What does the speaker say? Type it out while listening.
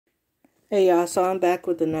Hey y'all, so I'm back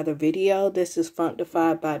with another video. This is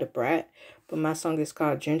Gentrified by the Brat, but my song is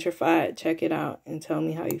called Gentrified. Check it out and tell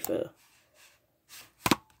me how you feel.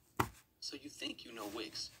 So you think you know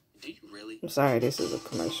Wix? Do you really? I'm sorry, this is a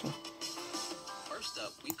commercial. First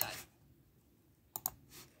up, we've got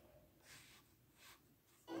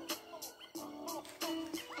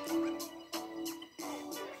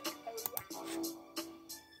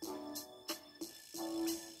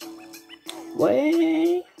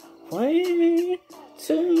Way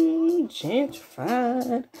too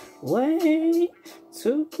gentrified. Way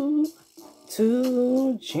too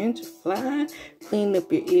gentrified. Clean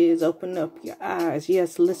up your ears, open up your eyes.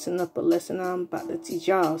 Yes, listen up, a lesson I'm about to teach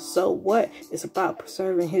y'all. So what? It's about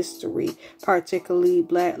preserving history, particularly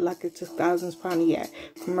black, like a 2000s Pontiac.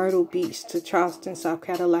 From Myrtle Beach to Charleston, South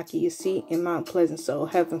Carolina, you see in Mount Pleasant. So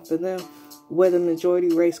heaven for them, where the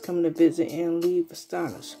majority race come to visit and leave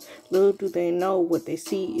astonished. Little do they know what they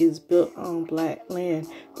see is built on black land,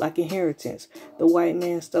 like inheritance. The white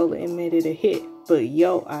man stole it and made it a hit. But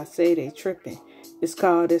yo, I say they tripping. It's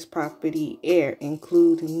called this property air,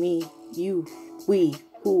 including me, you, we,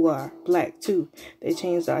 who are black too. They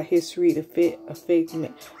changed our history to fit a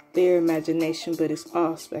figment, their imagination, but it's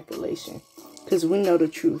all speculation. Cause we know the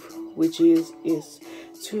truth, which is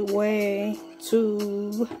way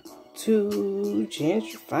too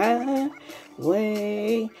gentrified,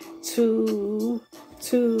 way too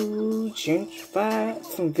gentrified.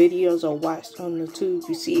 From videos I watched on the tube,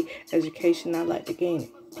 you see education, I like to gain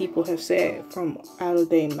it. People have said from out of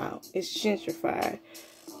their mouth, it's gentrified.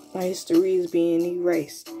 My history is being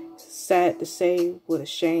erased. Sad to say, what a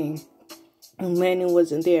shame. Landing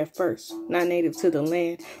wasn't there at first, not native to the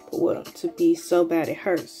land, but well, to be so bad it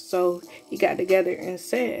hurts. So he got together and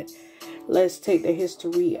said, let's take the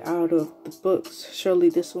history out of the books. Surely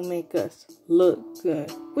this will make us look good.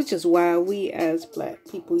 Which is why we as black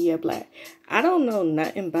people, black. I don't know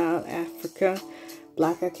nothing about Africa.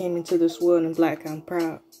 Black, I came into this world, and black, I'm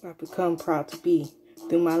proud. I become proud to be.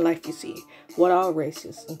 Through my life, you see, what all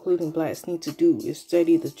races, including blacks, need to do is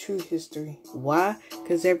study the true history. Why?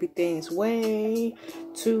 Because everything's way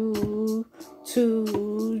too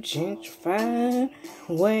gentrified.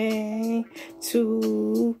 Way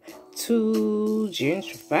too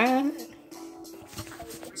gentrified.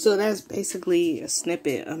 So that's basically a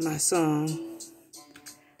snippet of my song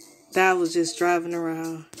that I was just driving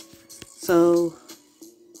around. So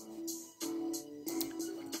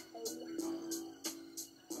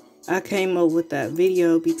I came up with that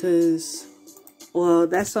video because, well,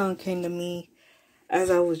 that song came to me as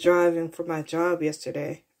I was driving for my job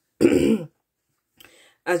yesterday. I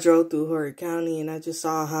drove through Horry County and I just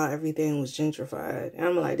saw how everything was gentrified. And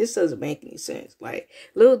I'm like, this doesn't make any sense. Like,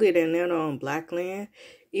 little did they know on black land,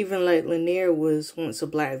 even like Lanier was once a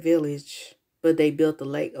black village, but they built a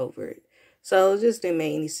lake over it. So it just didn't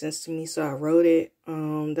make any sense to me, so I wrote it.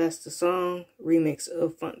 That's the song, remix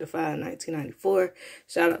of Gentrified 1994.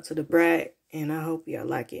 Shout out to the Brat, and I hope y'all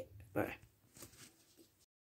like it. Bye.